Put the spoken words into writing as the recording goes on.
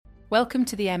Welcome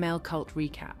to the ML Cult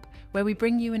Recap, where we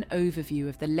bring you an overview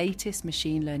of the latest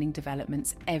machine learning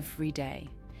developments every day.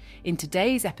 In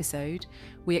today's episode,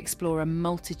 we explore a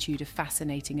multitude of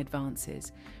fascinating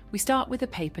advances. We start with a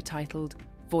paper titled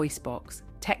VoiceBox,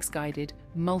 Text-Guided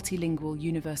Multilingual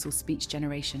Universal Speech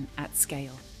Generation at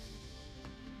Scale.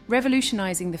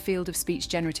 Revolutionizing the field of speech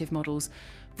generative models,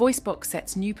 VoiceBox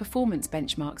sets new performance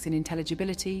benchmarks in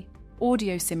intelligibility,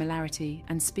 audio similarity,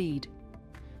 and speed.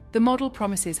 The model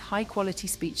promises high-quality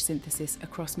speech synthesis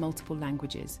across multiple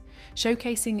languages,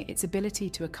 showcasing its ability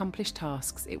to accomplish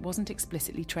tasks it wasn't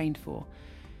explicitly trained for.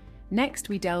 Next,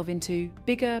 we delve into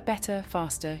bigger, better,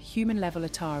 faster, human-level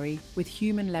Atari with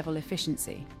human-level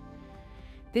efficiency.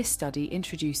 This study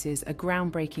introduces a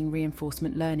groundbreaking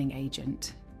reinforcement learning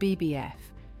agent, BBF,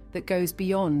 that goes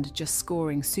beyond just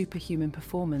scoring superhuman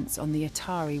performance on the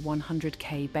Atari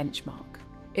 100K benchmark.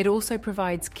 It also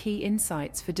provides key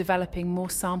insights for developing more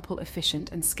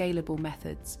sample-efficient and scalable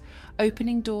methods,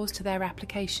 opening doors to their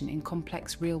application in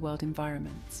complex real-world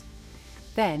environments.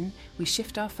 Then, we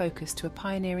shift our focus to a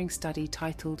pioneering study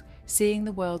titled Seeing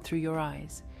the World Through Your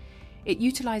Eyes. It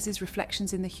utilizes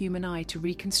reflections in the human eye to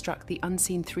reconstruct the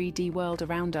unseen 3D world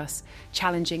around us,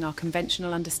 challenging our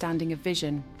conventional understanding of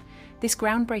vision. This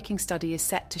groundbreaking study is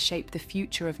set to shape the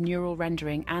future of neural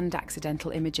rendering and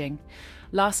accidental imaging.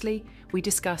 Lastly, we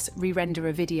discuss Re-Render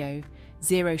a Video,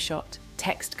 zero-shot,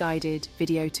 text-guided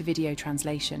video-to-video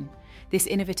translation. This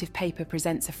innovative paper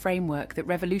presents a framework that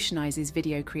revolutionizes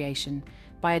video creation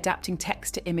by adapting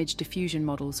text-to-image diffusion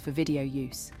models for video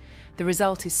use. The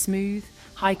result is smooth,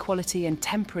 high-quality, and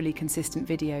temporally consistent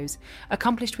videos,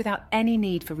 accomplished without any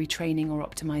need for retraining or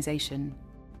optimization.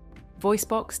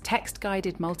 VoiceBox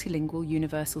Text-Guided Multilingual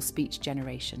Universal Speech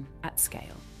Generation at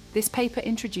Scale. This paper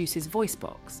introduces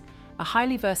VoiceBox, a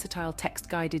highly versatile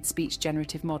text-guided speech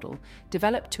generative model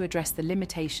developed to address the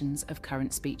limitations of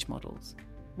current speech models.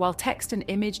 While text and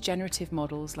image generative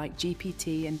models like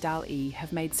GPT and DALL-E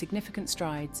have made significant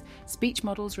strides, speech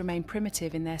models remain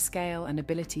primitive in their scale and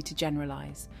ability to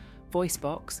generalize.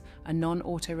 VoiceBox, a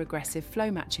non-autoregressive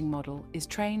flow matching model, is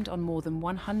trained on more than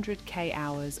 100K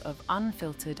hours of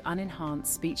unfiltered, unenhanced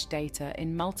speech data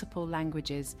in multiple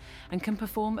languages and can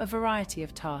perform a variety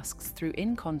of tasks through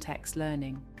in-context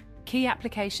learning. Key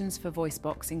applications for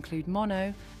VoiceBox include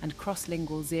mono and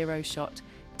cross-lingual zero-shot,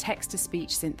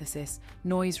 text-to-speech synthesis,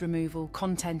 noise removal,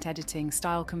 content editing,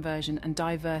 style conversion, and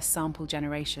diverse sample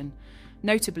generation.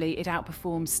 Notably, it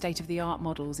outperforms state-of-the-art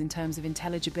models in terms of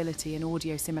intelligibility and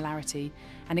audio similarity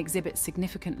and exhibits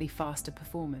significantly faster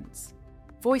performance.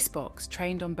 VoiceBox,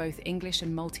 trained on both English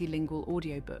and multilingual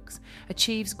audiobooks,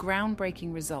 achieves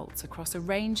groundbreaking results across a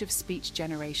range of speech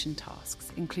generation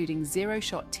tasks, including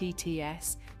zero-shot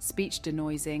TTS, speech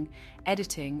denoising,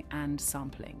 editing, and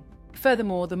sampling.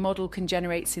 Furthermore, the model can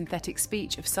generate synthetic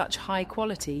speech of such high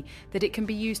quality that it can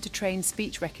be used to train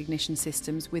speech recognition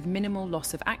systems with minimal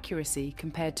loss of accuracy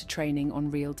compared to training on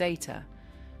real data.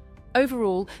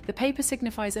 Overall, the paper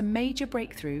signifies a major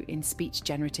breakthrough in speech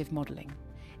generative modeling.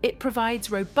 It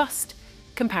provides robust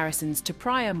comparisons to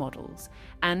prior models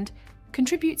and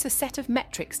contributes a set of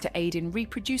metrics to aid in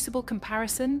reproducible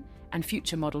comparison and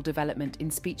future model development in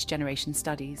speech generation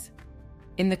studies.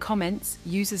 In the comments,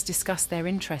 users discuss their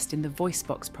interest in the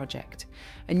VoiceBox project,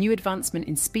 a new advancement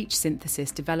in speech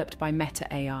synthesis developed by Meta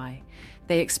AI.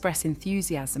 They express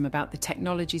enthusiasm about the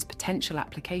technology's potential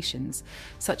applications,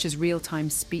 such as real-time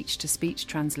speech-to-speech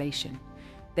translation.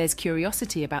 There's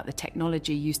curiosity about the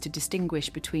technology used to distinguish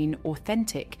between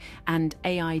authentic and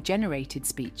AI-generated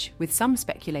speech, with some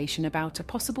speculation about a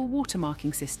possible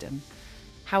watermarking system.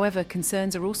 However,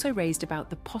 concerns are also raised about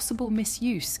the possible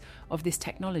misuse of this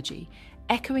technology,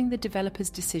 echoing the developer's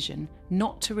decision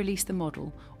not to release the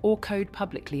model or code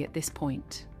publicly at this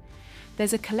point.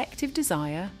 There's a collective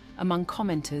desire among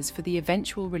commenters for the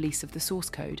eventual release of the source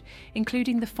code,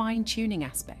 including the fine-tuning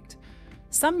aspect.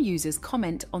 Some users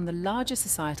comment on the larger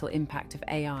societal impact of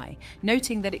AI,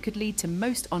 noting that it could lead to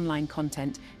most online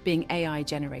content being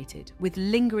AI-generated, with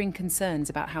lingering concerns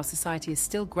about how society is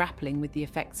still grappling with the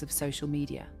effects of social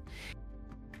media.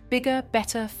 Bigger,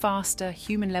 better, faster,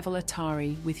 human-level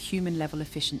Atari with human-level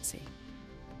efficiency.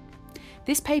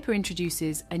 This paper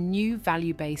introduces a new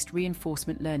value-based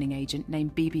reinforcement learning agent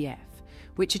named BBF,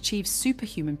 which achieves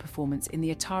superhuman performance in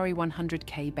the Atari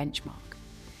 100K benchmark.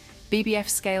 BBF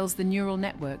scales the neural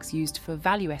networks used for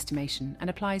value estimation and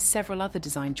applies several other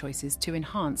design choices to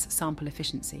enhance sample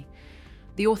efficiency.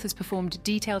 The authors performed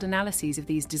detailed analyses of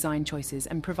these design choices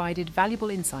and provided valuable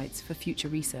insights for future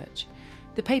research.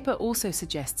 The paper also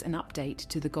suggests an update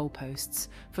to the goalposts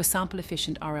for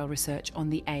sample-efficient RL research on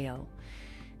the AL.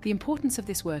 The importance of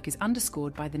this work is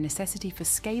underscored by the necessity for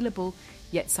scalable,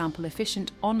 yet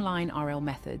sample-efficient online RL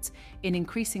methods in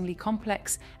increasingly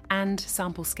complex and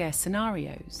sample-scarce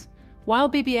scenarios.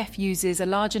 While BBF uses a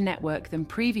larger network than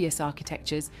previous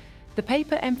architectures, the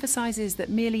paper emphasizes that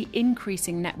merely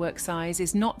increasing network size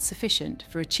is not sufficient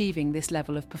for achieving this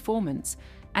level of performance,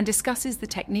 and discusses the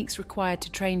techniques required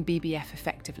to train BBF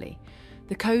effectively.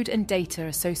 The code and data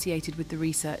associated with the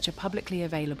research are publicly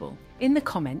available. In the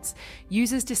comments,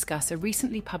 users discuss a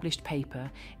recently published paper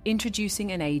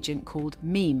introducing an agent called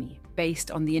Mimi,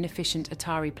 based on the inefficient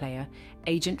Atari player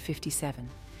Agent 57.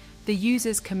 The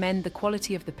users commend the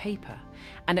quality of the paper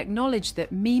and acknowledge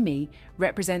that Mimi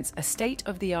represents a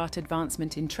state-of-the-art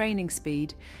advancement in training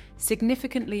speed,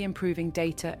 significantly improving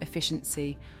data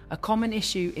efficiency, a common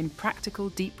issue in practical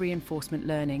deep reinforcement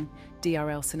learning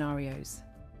 (DRL) scenarios.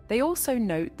 They also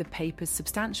note the paper's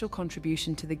substantial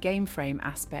contribution to the game frame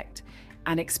aspect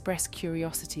and express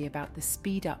curiosity about the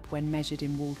speed up when measured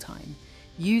in wall time.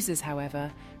 Users,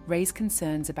 however, raise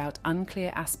concerns about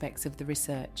unclear aspects of the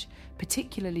research,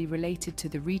 particularly related to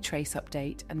the retrace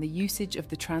update and the usage of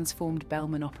the transformed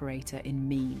Bellman operator in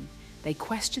mean. They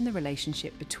question the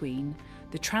relationship between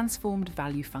the transformed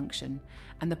value function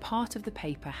and the part of the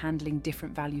paper handling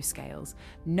different value scales,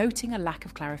 noting a lack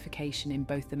of clarification in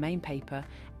both the main paper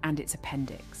and its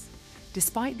appendix.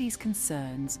 Despite these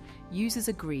concerns, users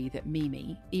agree that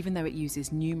Mimi, even though it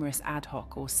uses numerous ad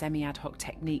hoc or semi-ad hoc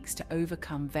techniques to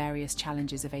overcome various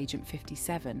challenges of Agent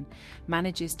 57,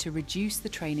 manages to reduce the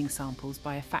training samples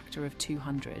by a factor of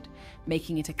 200,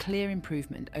 making it a clear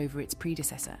improvement over its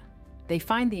predecessor. They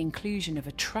find the inclusion of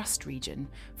a trust region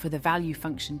for the value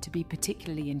function to be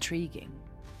particularly intriguing.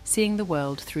 Seeing the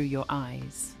world through your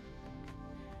eyes.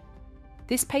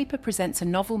 This paper presents a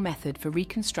novel method for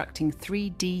reconstructing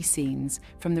 3D scenes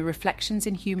from the reflections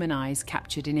in human eyes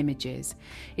captured in images.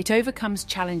 It overcomes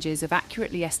challenges of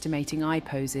accurately estimating eye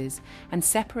poses and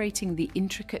separating the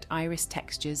intricate iris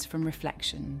textures from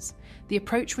reflections. The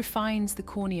approach refines the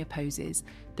cornea poses,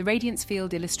 the radiance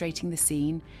field illustrating the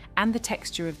scene, and the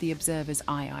texture of the observer's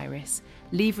eye iris,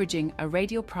 leveraging a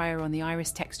radial prior on the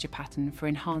iris texture pattern for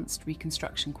enhanced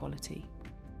reconstruction quality.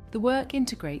 The work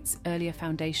integrates earlier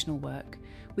foundational work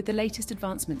with the latest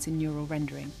advancements in neural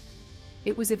rendering.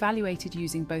 It was evaluated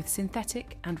using both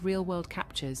synthetic and real-world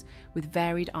captures with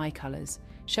varied eye colours,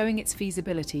 showing its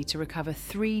feasibility to recover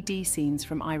 3D scenes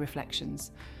from eye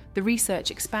reflections. The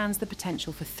research expands the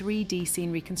potential for 3D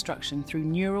scene reconstruction through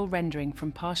neural rendering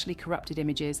from partially corrupted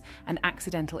images and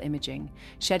accidental imaging,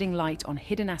 shedding light on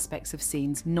hidden aspects of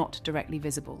scenes not directly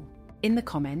visible. In the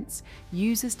comments,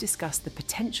 users discuss the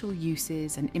potential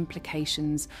uses and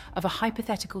implications of a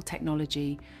hypothetical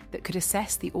technology that could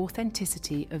assess the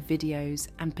authenticity of videos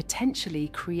and potentially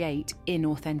create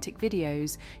inauthentic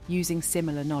videos using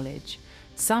similar knowledge.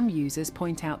 Some users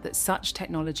point out that such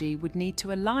technology would need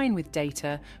to align with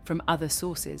data from other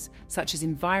sources, such as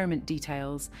environment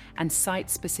details and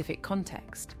site-specific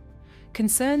context.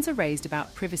 Concerns are raised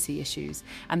about privacy issues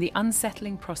and the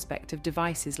unsettling prospect of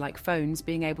devices like phones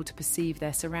being able to perceive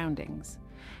their surroundings.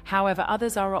 However,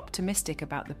 others are optimistic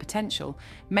about the potential,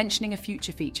 mentioning a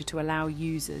future feature to allow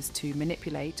users to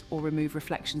manipulate or remove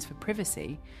reflections for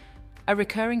privacy. A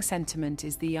recurring sentiment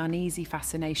is the uneasy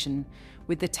fascination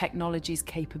with the technology's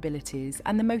capabilities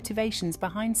and the motivations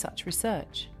behind such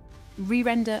research.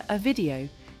 Re-render a video,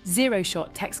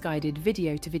 zero-shot text-guided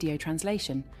video-to-video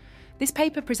translation. This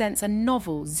paper presents a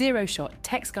novel, zero-shot,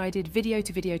 text-guided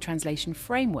video-to-video translation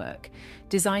framework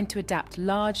designed to adapt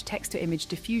large text-to-image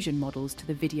diffusion models to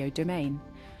the video domain.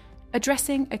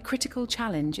 Addressing a critical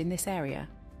challenge in this area,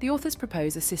 the authors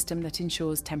propose a system that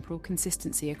ensures temporal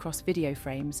consistency across video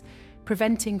frames,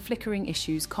 preventing flickering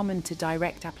issues common to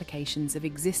direct applications of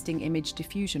existing image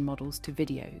diffusion models to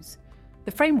videos.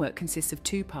 The framework consists of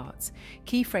two parts,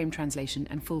 keyframe translation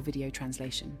and full video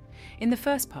translation. In the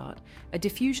first part, a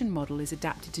diffusion model is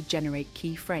adapted to generate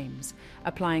keyframes,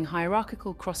 applying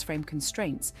hierarchical cross-frame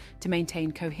constraints to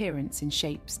maintain coherence in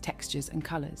shapes, textures, and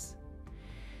colours.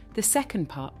 The second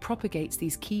part propagates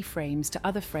these keyframes to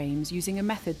other frames using a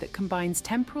method that combines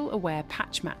temporal-aware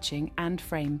patch matching and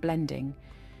frame blending.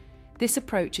 This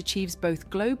approach achieves both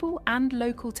global and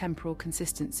local temporal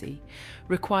consistency,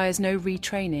 requires no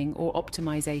retraining or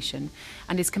optimization,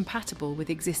 and is compatible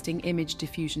with existing image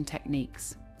diffusion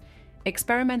techniques.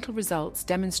 Experimental results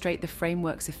demonstrate the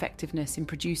framework's effectiveness in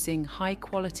producing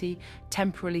high-quality,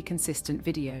 temporally consistent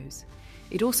videos.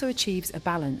 it also achieves a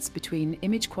balance between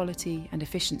image quality and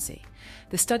efficiency.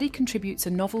 The study contributes a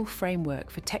novel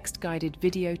framework for text-guided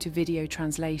video-to-video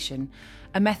translation,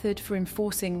 a method for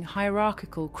enforcing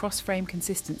hierarchical cross-frame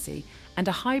consistency, and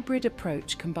a hybrid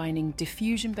approach combining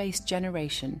diffusion-based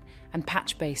generation and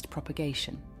patch-based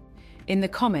propagation. In the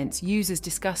comments, users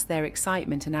discuss their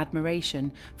excitement and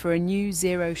admiration for a new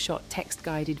zero-shot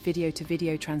text-guided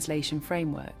video-to-video translation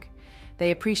framework. They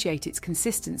appreciate its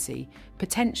consistency,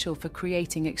 potential for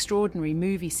creating extraordinary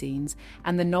movie scenes,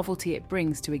 and the novelty it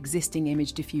brings to existing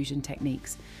image diffusion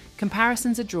techniques.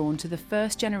 Comparisons are drawn to the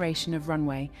first generation of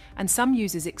Runway, and some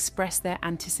users express their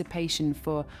anticipation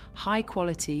for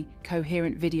high-quality,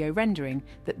 coherent video rendering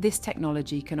that this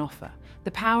technology can offer.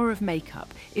 The power of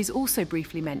makeup is also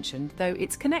briefly mentioned, though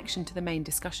its connection to the main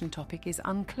discussion topic is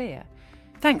unclear.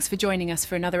 Thanks for joining us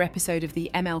for another episode of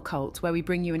the ML Cult, where we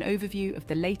bring you an overview of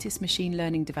the latest machine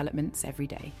learning developments every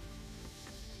day.